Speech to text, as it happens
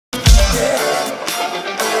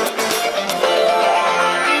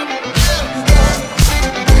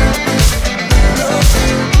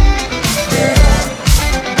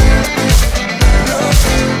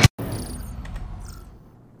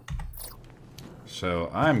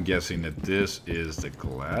So I'm guessing that this is the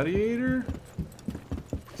Gladiator?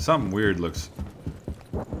 Something weird looks...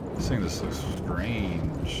 This thing just looks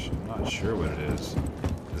strange. I'm not sure what it is.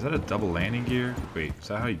 Is that a double landing gear? Wait, is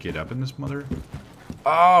that how you get up in this mother?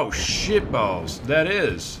 Oh, shitballs. That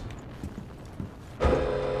is.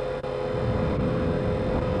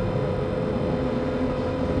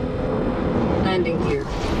 Landing gear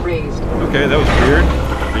raised. Okay, that was weird.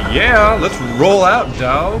 But yeah, let's roll out,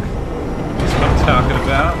 dog. That's what I'm talking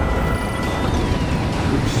about.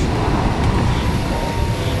 Oops.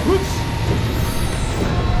 Whoops.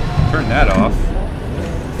 Turn that off.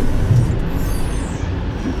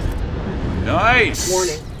 Nice!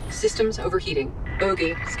 Warning. Systems overheating.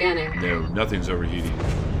 Bogey scanning. No, nothing's overheating.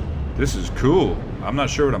 This is cool. I'm not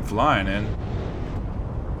sure what I'm flying in.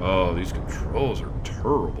 Oh, these controls are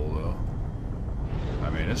terrible, though. I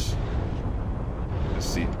mean, it's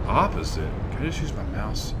the opposite. Can I just use my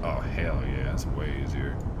mouse? Oh, hell yeah. That's way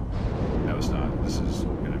easier. No, it's not. This is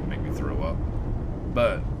going to make me throw up.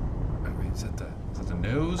 But, wait, is that the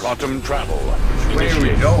nose? Quantum travel. Which way are we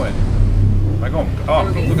going? Am I going? Oh, I'm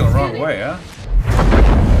looking the wrong way, huh?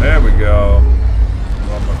 There we go.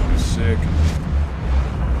 Oh, I'm gonna be sick.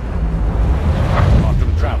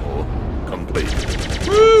 Quantum travel complete.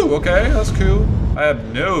 Woo! Okay, that's cool. I have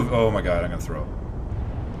no. Oh my god, I'm gonna throw.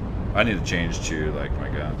 I need to change to like my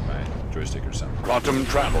joystick or something. Quantum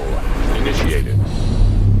travel initiated.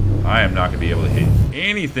 I am not gonna be able to hit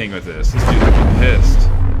anything with this. This dude's gonna be pissed.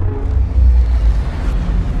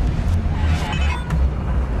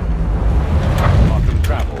 Quantum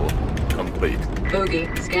travel complete. Bogey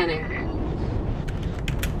scanning.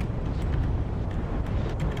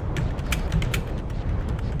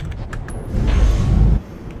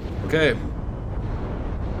 Okay.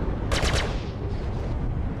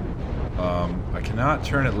 I cannot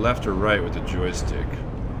turn it left or right with the joystick.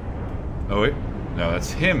 Oh wait, no,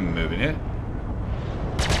 that's him moving it.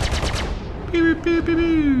 Pew, pew, pew,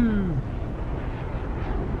 pew.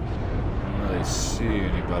 I don't really see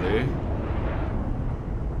anybody.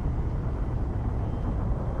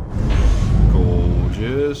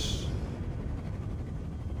 Gorgeous.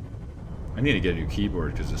 I need to get a new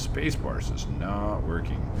keyboard because the space bars is not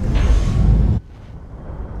working.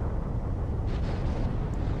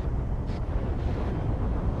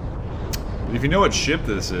 If you know what ship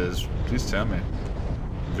this is, please tell me.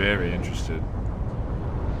 Very interested.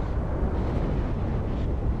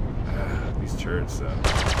 These turrets, though.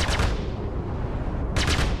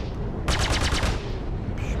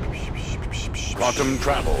 Quantum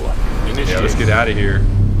travel initiated. Yeah, let's get out of here.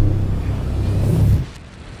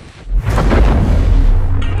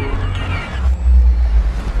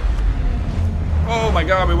 Oh my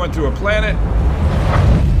god, we went through a planet.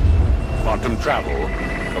 Quantum travel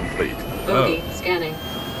complete. Bogey scanning.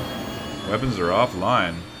 Weapons are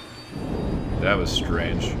offline. That was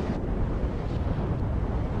strange.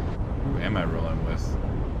 Who am I rolling with?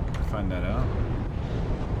 Can I find that out?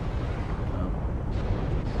 No.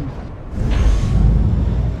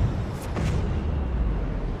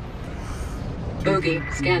 Bogey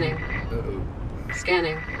scanning. Uh-oh.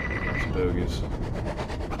 Scanning. Lots of bogeys.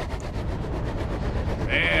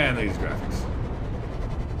 Man, these graphics.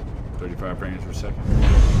 35 frames per second.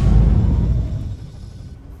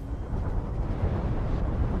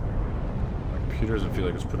 My computer doesn't feel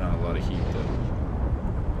like it's putting on a lot of heat, though.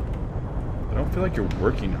 I don't feel like you're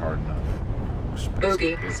working hard enough.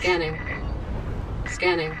 Bogey scanning.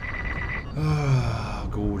 Scanning. Ah,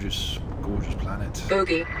 gorgeous, gorgeous planet.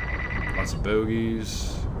 Bogey. Lots of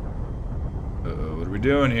bogeys. Uh-oh, what are we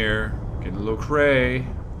doing here? Getting a little cray.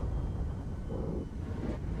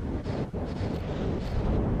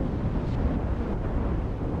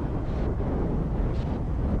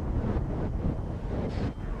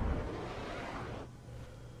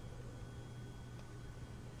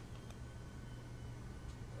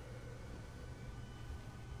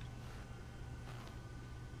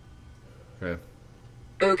 Okay.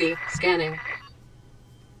 Bogey scanning.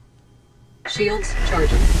 Shields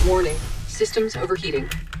charging. Warning. Systems overheating.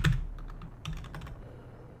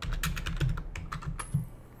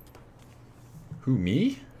 Who,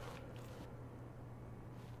 me?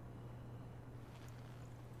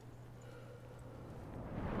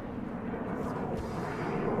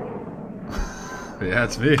 Yeah,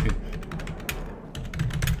 it's me.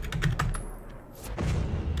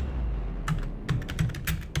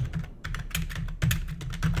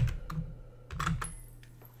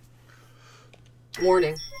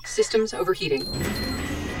 Warning. Systems overheating.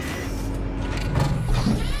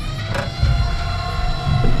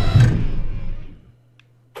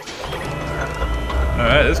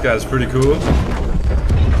 Alright, this guy's pretty cool.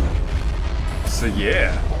 So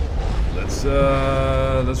yeah, let's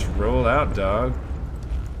roll out, dog.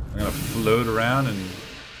 I'm gonna float around and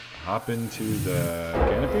hop into the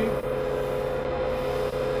canopy.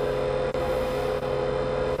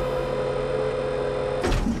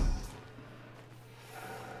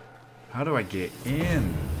 How do I get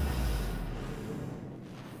in?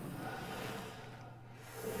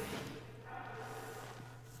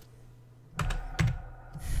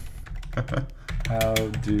 How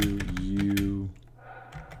do you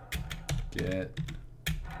get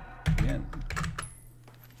in?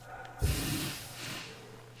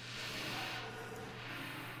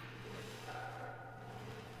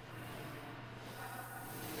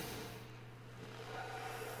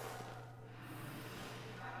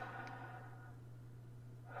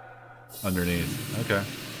 Underneath. Okay.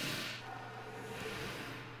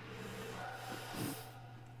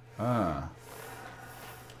 Ah.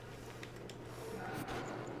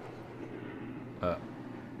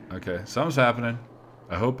 Okay, something's happening.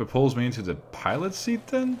 I hope it pulls me into the pilot seat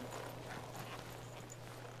then?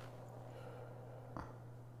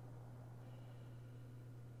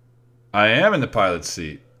 I am in the pilot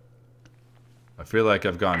seat. I feel like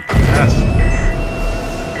I've gone past.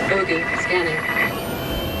 Bogey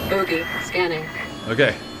scanning. Bogey scanning.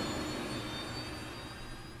 Okay.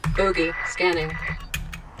 Bogey scanning.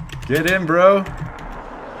 Get in, bro.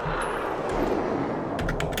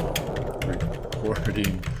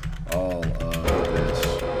 Recording all of this.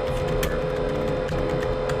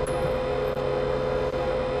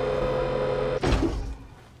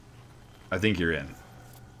 I think you're in.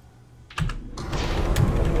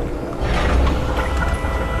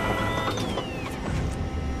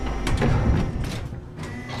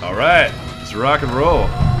 All right, let's rock and roll.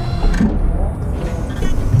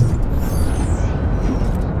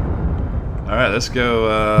 All right, let's go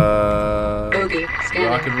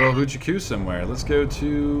rock and roll hoochie coo somewhere. Let's go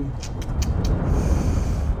to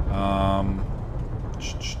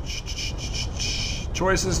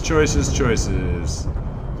choices.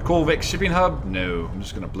 Colvic shipping hub? No, I'm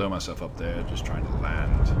just gonna blow myself up there. Just trying to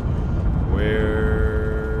land.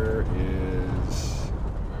 Where is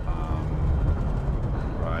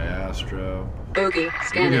Ryastro? Bogey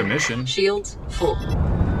scanning. A mission. Shields full.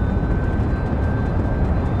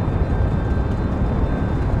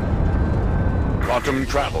 Quantum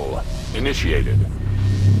travel initiated.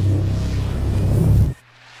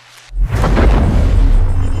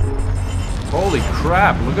 Holy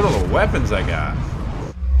crap, look at all the weapons I got.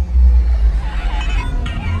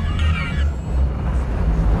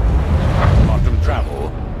 Quantum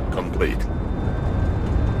travel complete.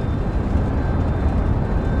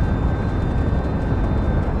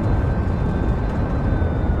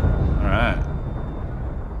 Alright.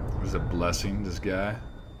 There's a blessing, this guy.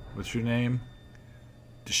 What's your name?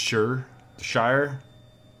 Deshir? Deshir?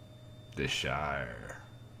 Deshir.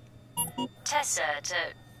 Tessa to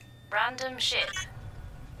random ship.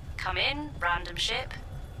 Come in, random ship.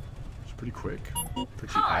 It's pretty quick.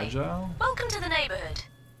 Pretty Hi. agile. Welcome to the neighborhood.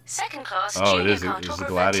 Second class Oh, it junior is. It's the cartographer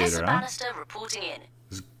Gladiator, Tessa huh? Bannister reporting in.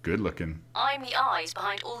 It's good looking. I'm the eyes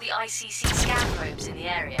behind all the ICC scan probes in the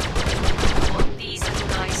area. What these little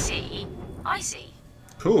guys see, I see.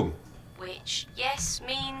 Cool. Which, yes,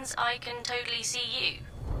 means I can totally see you.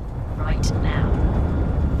 Right now.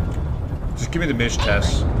 Just give me the Mish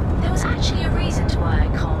test. There was actually a reason to why I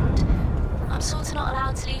conned. I'm sort of not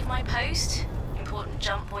allowed to leave my post. Important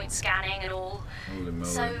jump point scanning and all. Holy moly.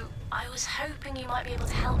 So, I was hoping you might be able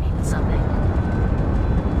to help me with something.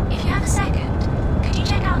 If you have a second, could you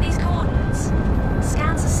check out these coordinates?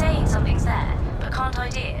 Scans are saying something's there, but can't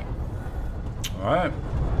ID it. Alright.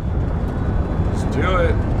 Let's do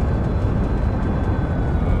it.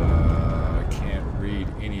 I can't read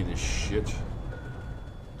any of this shit.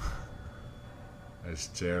 It's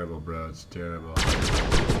terrible, bro. It's terrible.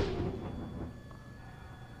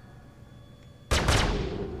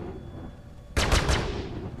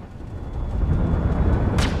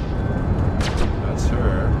 That's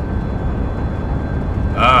her.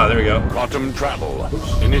 Ah, there we go. Quantum travel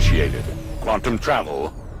initiated. Quantum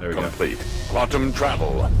travel There we go. complete. Quantum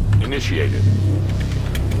travel initiated.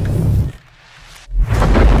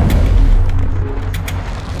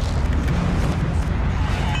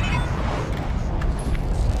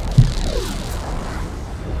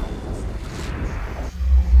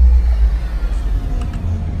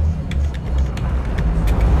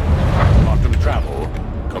 Quantum travel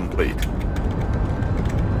complete.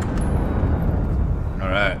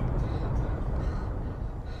 Alright.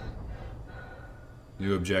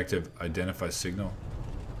 New objective, identify signal.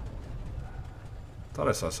 Thought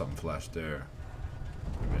I saw something flash there.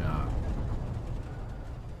 Maybe not.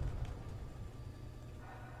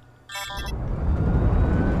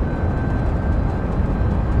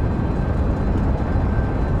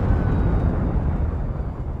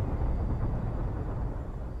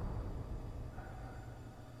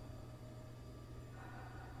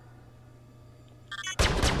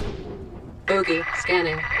 Bogey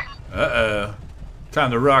scanning. Uh-oh.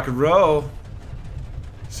 Time to rock and roll.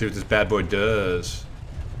 See what this bad boy does.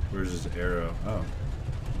 Where's his arrow? Oh.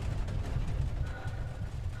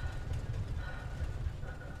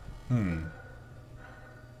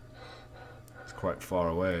 It's quite far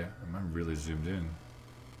away. Am I really zoomed in?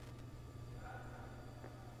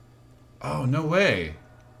 Oh, no way.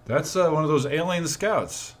 That's one of those alien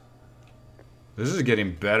scouts. This is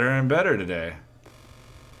getting better and better today.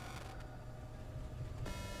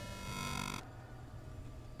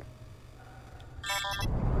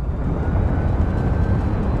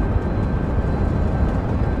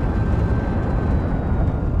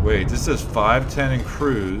 Wait, this says 510 and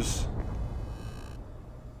cruise.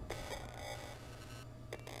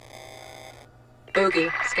 Bogey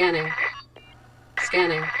scanning.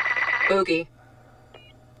 Scanning. Bogey.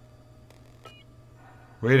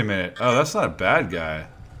 Wait a minute. Oh, that's not a bad guy.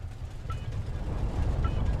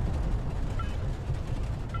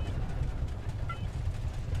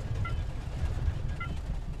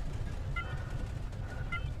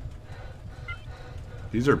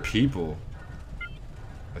 These are people,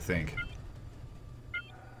 I think.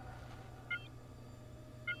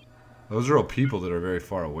 Those are all people that are very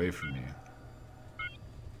far away from you.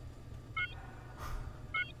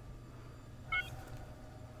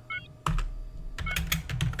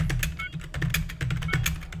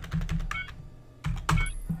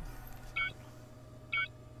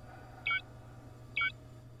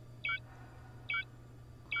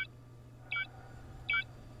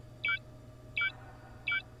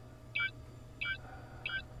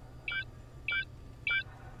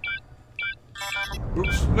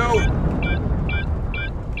 Oops, no!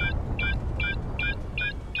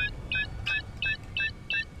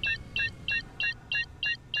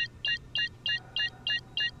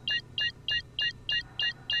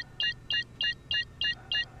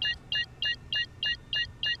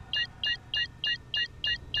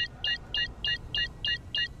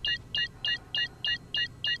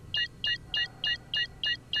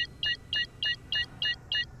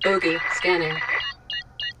 Bogey scanning.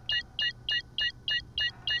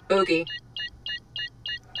 Bogey.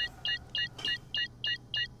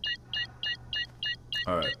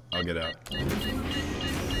 Alright, I'll get out.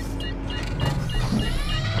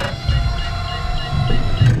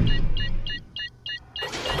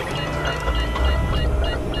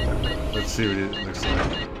 Let's see what it looks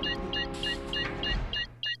like.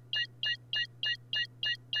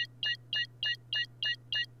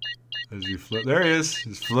 As you float, there he is.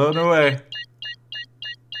 He's floating away.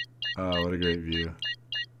 Oh, what a great view.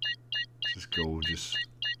 Just gorgeous.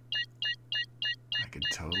 I could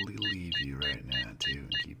totally leave you right now too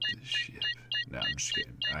and keep this ship. No, I'm just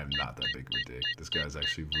kidding. I'm not that big of a dick. This guy's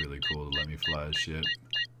actually really cool to let me fly his ship.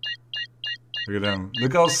 Look at him.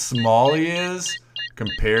 Look how small he is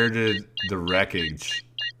compared to the wreckage.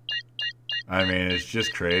 I mean, it's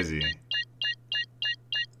just crazy.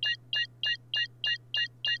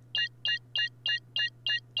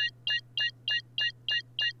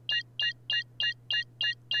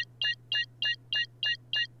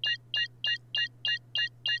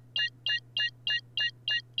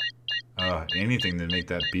 Anything to make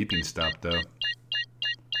that beeping stop, though.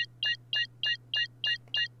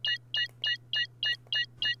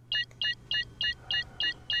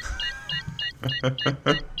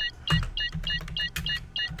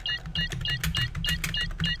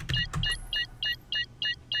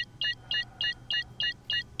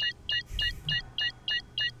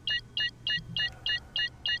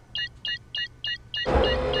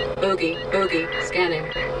 Bogey scanning.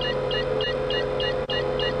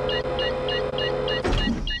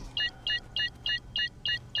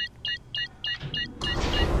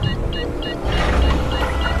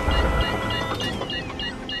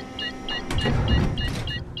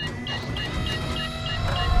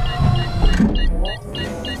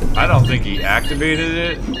 I don't think he activated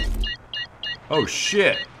it. Oh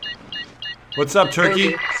shit. What's up,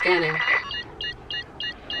 Turkey? Bogey scanning.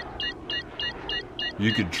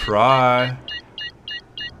 You could try.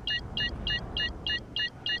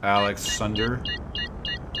 Alex Sunder.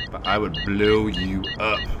 But I would blow you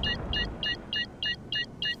up.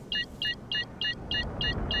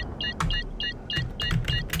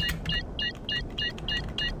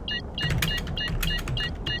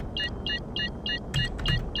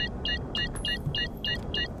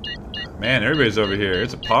 Man, everybody's over here.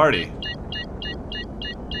 It's a party.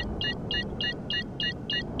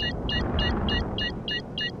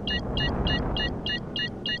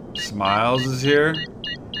 Smiles is here.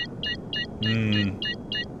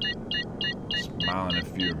 Smiling a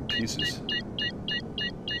few pieces.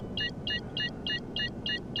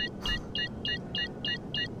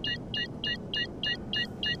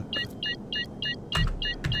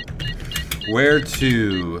 Where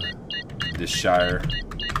to? Deshir.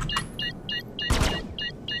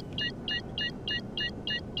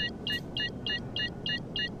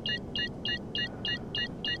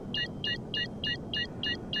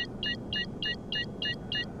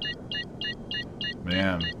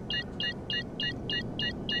 Man.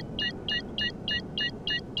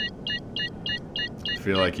 I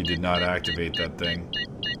feel like he did not activate that thing.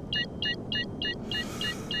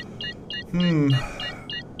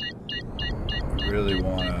 I really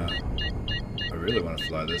wanna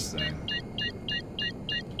fly this thing.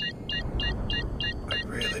 Like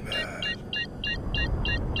really bad.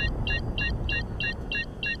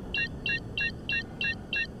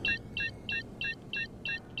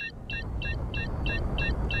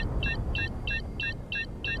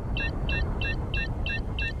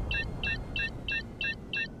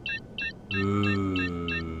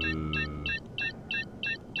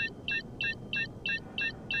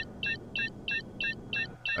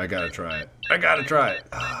 I gotta try it. I gotta try it.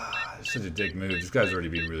 Ah, it's such a dick move. This guy's already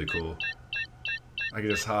being really cool. I can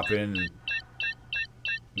just hop in and...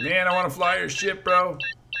 Man, I want to fly your ship, bro.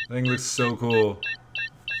 That thing looks so cool.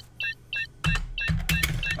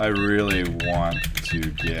 I really want to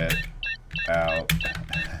get out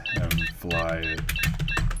and fly it.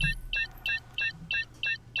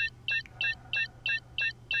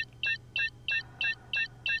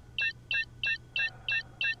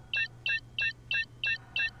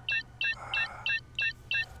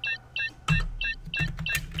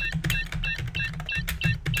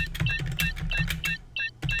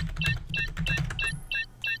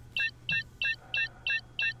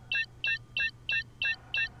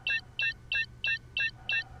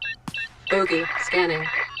 Bogey, scanning.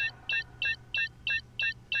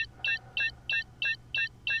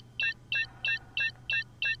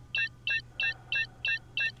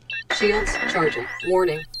 Shields charging.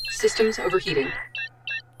 Warning. Systems overheating.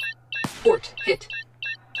 Port hit.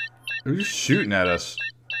 Who's shooting at us?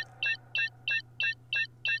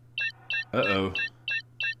 Uh-oh.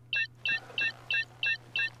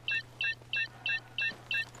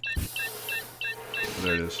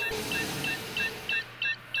 There it is.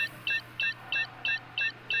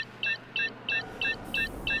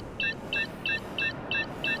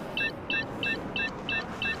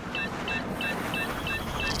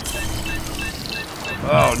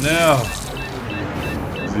 Oh no!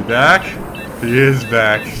 Is he back? He is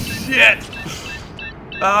back. Shit!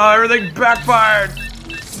 Oh, everything backfired!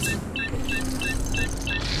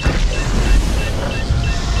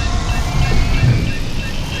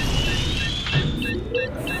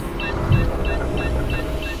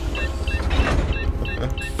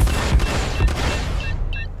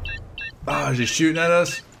 Oh, is he shooting at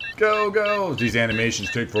us? Go, go! These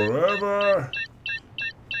animations take forever!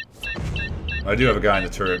 I do have a guy in the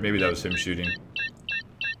turret. Maybe that was him shooting.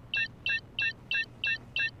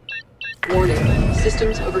 Warning.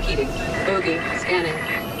 Systems overheating. Bogey, scanning.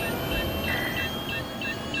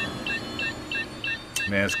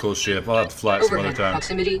 Man, it's a cool ship. I'll have to fly it some other Overhead time.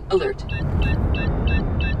 proximity alert.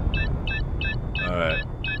 Alright.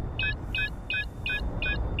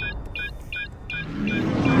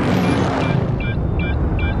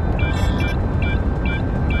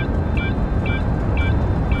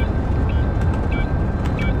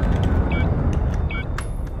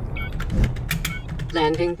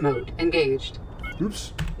 Landing mode engaged.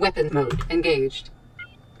 Oops. Weapon mode engaged.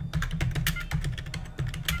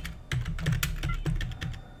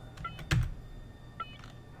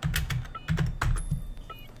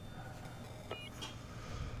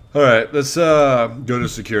 Alright, let's go to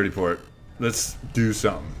security port. Let's do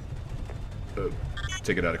something.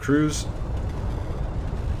 Take it out of cruise.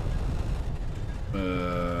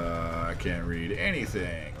 I can't read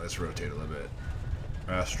anything. Let's rotate a little bit.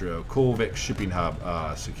 Astro, Colvic Shipping Hub,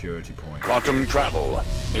 security point. Quantum travel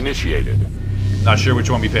initiated. Not sure which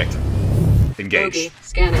one we picked. Engage. Bogey,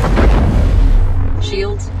 scanning.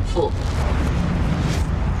 Shields full.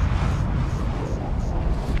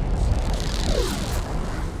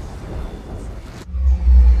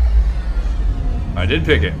 I did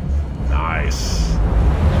pick it. Nice.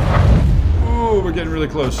 Ooh, we're getting really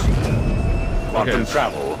close. Quantum Okay.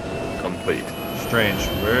 travel complete. Strange.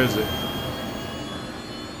 Where is it?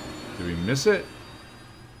 Did we miss it?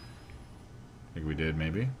 I think we did,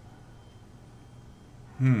 maybe.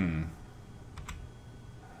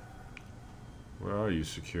 Where are you,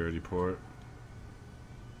 security port?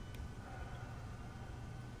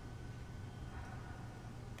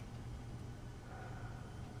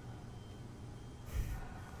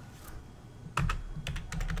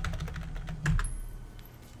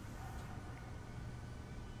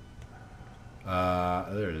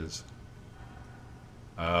 is.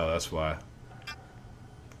 Oh, that's why.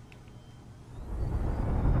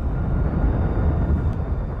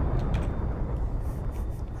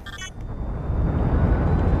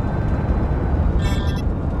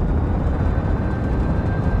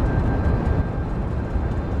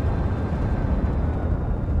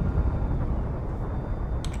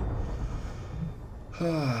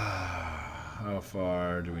 How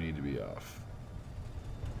far do we need to be off?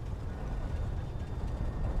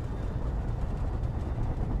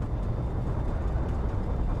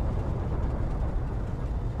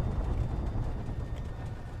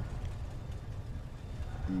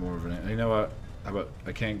 More of an. You know what? How about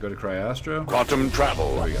I can't go to Cryastro? Quantum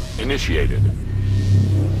travel There we go. initiated.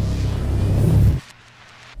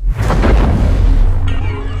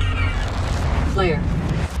 Flare.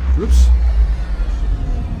 Oops.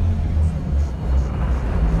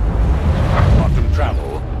 Quantum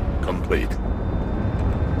travel complete.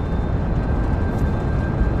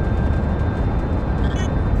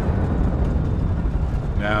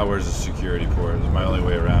 Now where's the security port? This is my only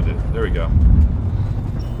way around it. There we go.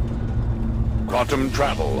 Quantum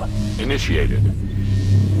travel initiated.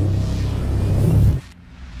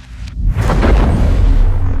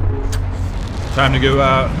 Time to go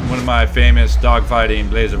out. One of my famous dogfighting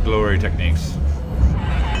Blaze of Glory techniques.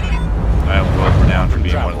 I am world renowned for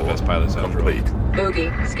being one of the best pilots after all. Complete. Bogey.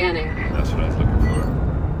 Scanning. That's what I was looking for.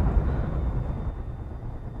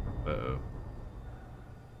 Uh-oh.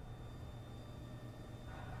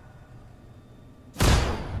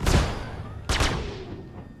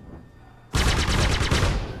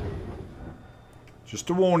 Just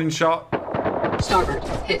a warning shot. Starboard.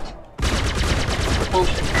 Hit.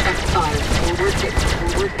 Propulsion. Check fire. Forward hit.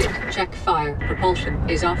 Forward hit. Check fire. Propulsion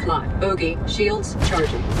is offline. Bogey. Shields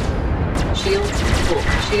charging. Shields full.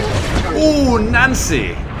 Shields charging. Ooh,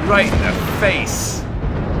 Nancy! Right in the face.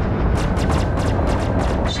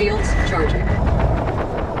 Shields charging.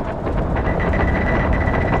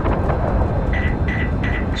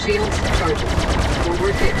 Shields charging.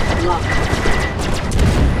 Forward hit. Locked.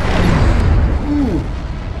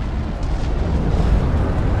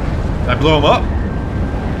 Did I blow him up?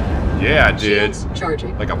 Yeah, I did. Shields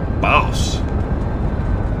charging. Like a boss.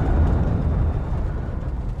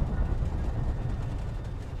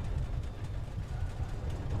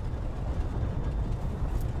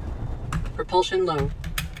 Propulsion low.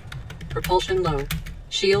 Propulsion low.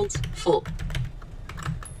 Shields full.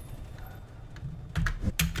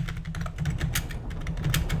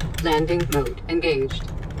 Landing mode engaged.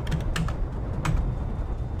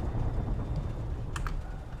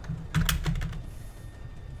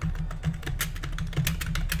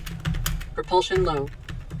 Propulsion low.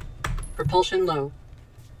 Propulsion low.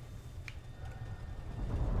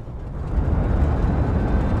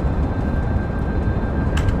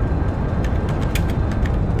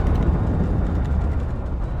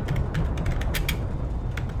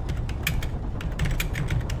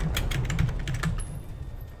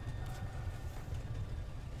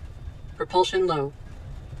 Propulsion low.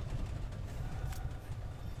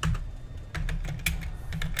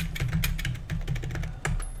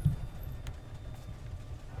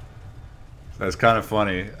 That's kind of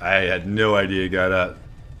funny. I had no idea he got up.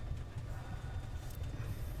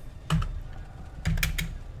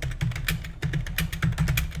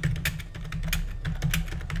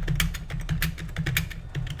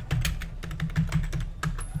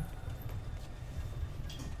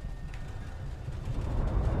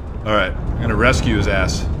 Alright, I'm gonna rescue his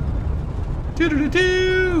ass.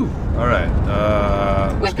 Doo-doo-doo-doo! Alright,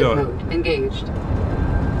 let's Weapon go. mode engaged.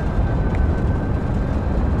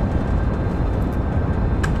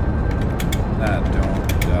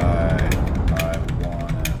 Don't die. I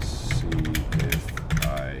wanna see if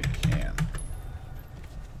I can.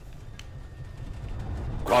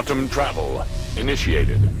 Quantum travel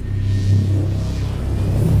initiated.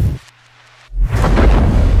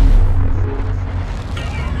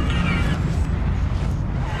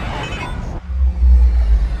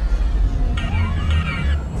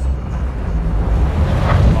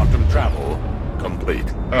 Quantum travel complete.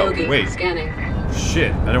 Oh, Bogey wait. scanning.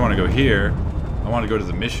 Shit, I didn't want to go here. I want to go to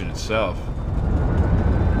the mission itself.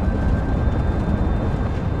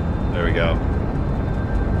 There we go.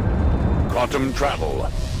 Quantum travel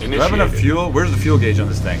initiated. Do I have enough fuel? Where's the fuel gauge on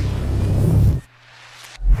this thing?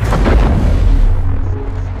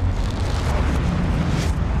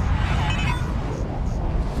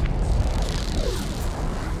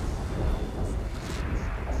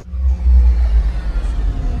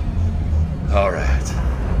 Alright.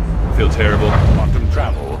 I feel terrible. Quantum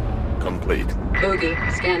travel complete. Bogey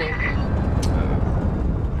scanning.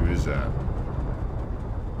 Who is that?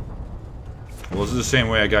 Well, this is the same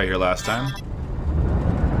way I got here last time.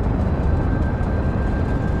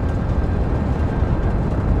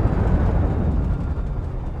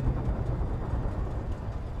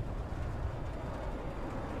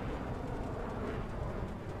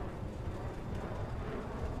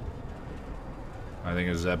 I think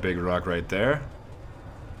it's that big rock right there.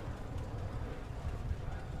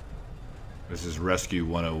 This is Rescue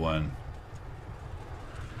 101.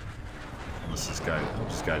 Unless this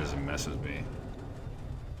guy doesn't mess with me.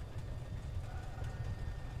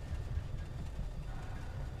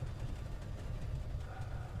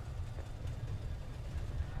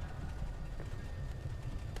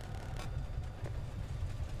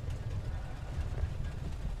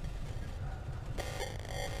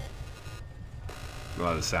 A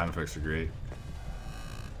lot of the sound effects are great.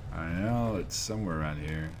 I know it's somewhere around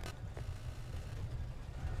here.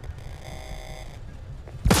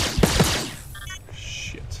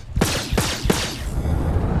 Shit.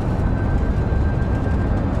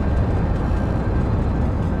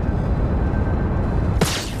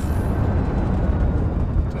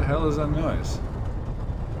 What the hell is that noise?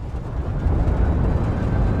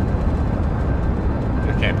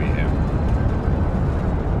 It can't be him.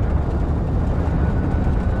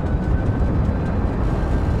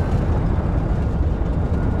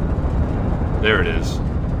 There it is.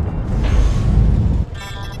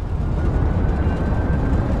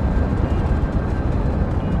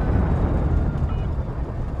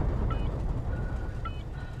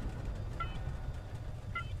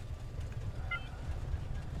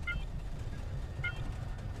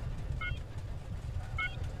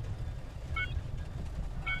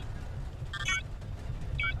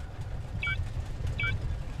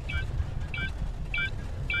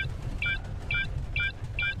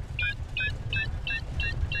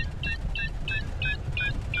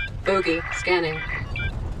 Bogey, scanning.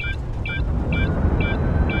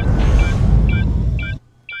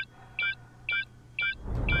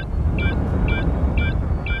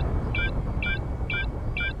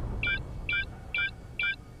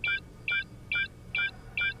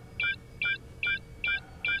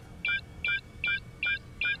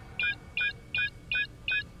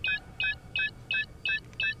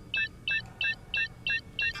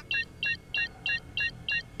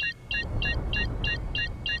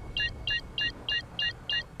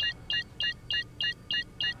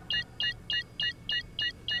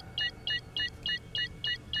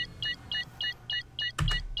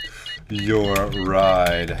 Your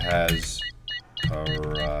ride has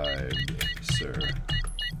arrived, sir.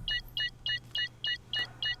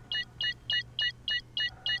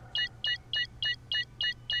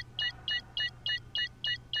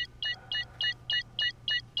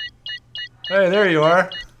 Hey, there you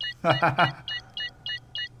are. Huh.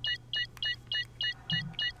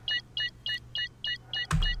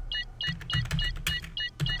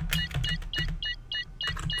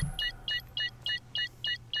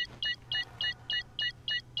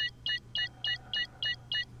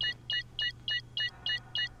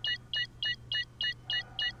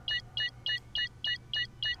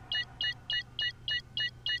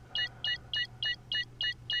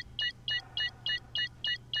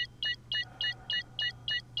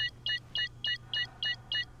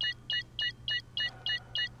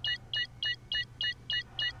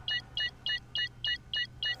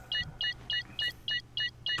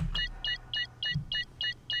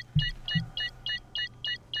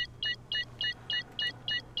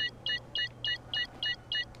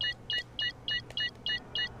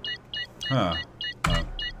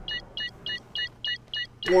 Oh.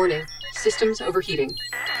 Warning, systems overheating.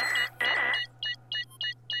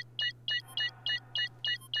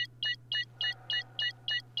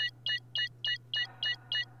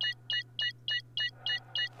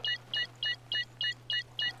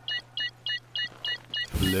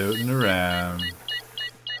 Floating around.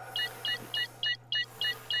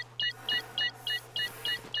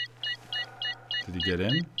 Did he get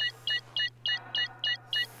in?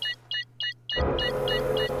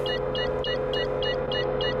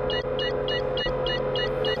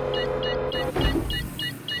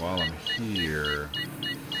 While I'm here,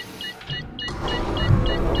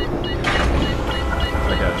 I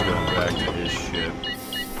gotta go back to his ship.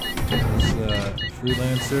 What's that?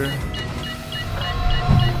 Freelancer?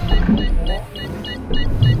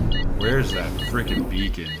 Where's that freaking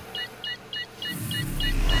beacon?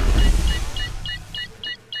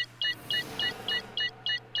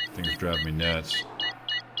 Thing's driving me nuts.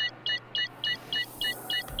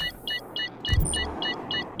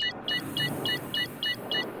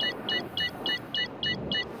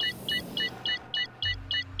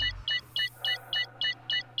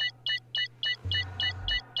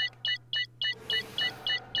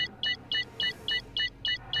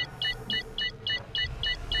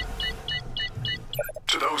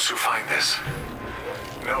 those who find this,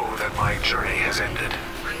 know that my journey has ended.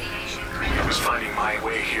 It was finding my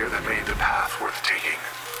way here that made the path worth taking.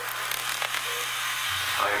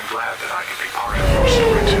 I am glad that I can be part of your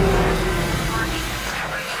story too.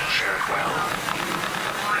 Share it well.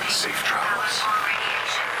 Safe travels.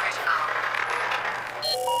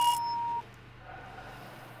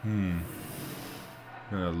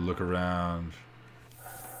 Gonna look around.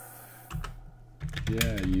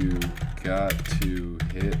 Yeah, you got to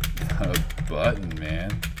hit the button,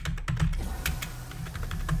 man.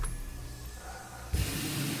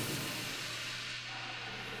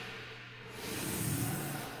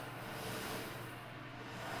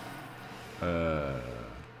 I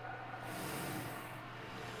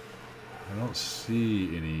don't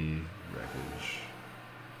see any wreckage.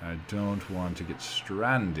 I don't want to get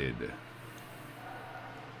stranded.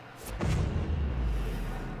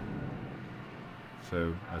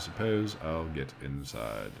 So I suppose I'll get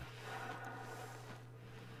inside.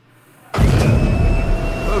 Oh.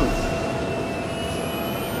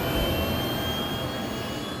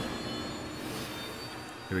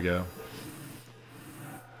 Here we go.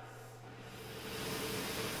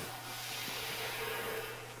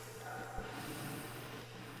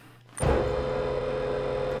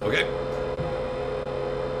 Okay.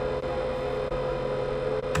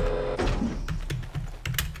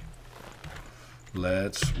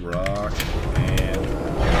 Let's rock and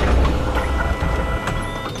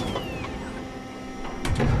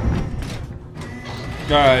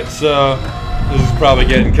alright, so this is probably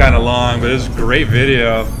getting kind of long, but it's a great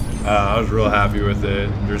video. I was real happy with it.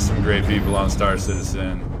 There's some great people on Star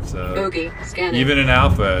Citizen. So Bogey, scanning. Even in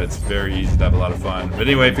alpha, it's very easy to have a lot of fun. But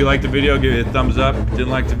anyway, if you liked the video, give it a thumbs up. If you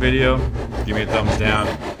didn't like the video, give me a thumbs down.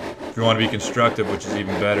 If you want to be constructive, which is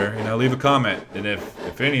even better, you know, leave a comment. And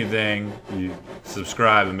if anything, you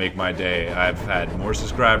subscribe and make my day. I've had more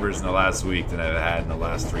subscribers in the last week than I've had in the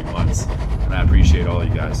last 3 months. And I appreciate all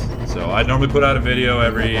you guys. So I normally put out a video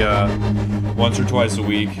every once or twice a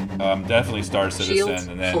week. Definitely Star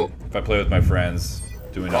Citizen. And then if I play with my friends,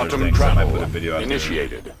 doing other things, I might put a video out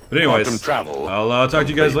initiated. There. But anyways, Quantum travel I'll talk to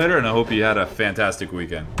you guys later, and I hope you had a fantastic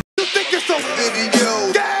weekend. You think it's so video?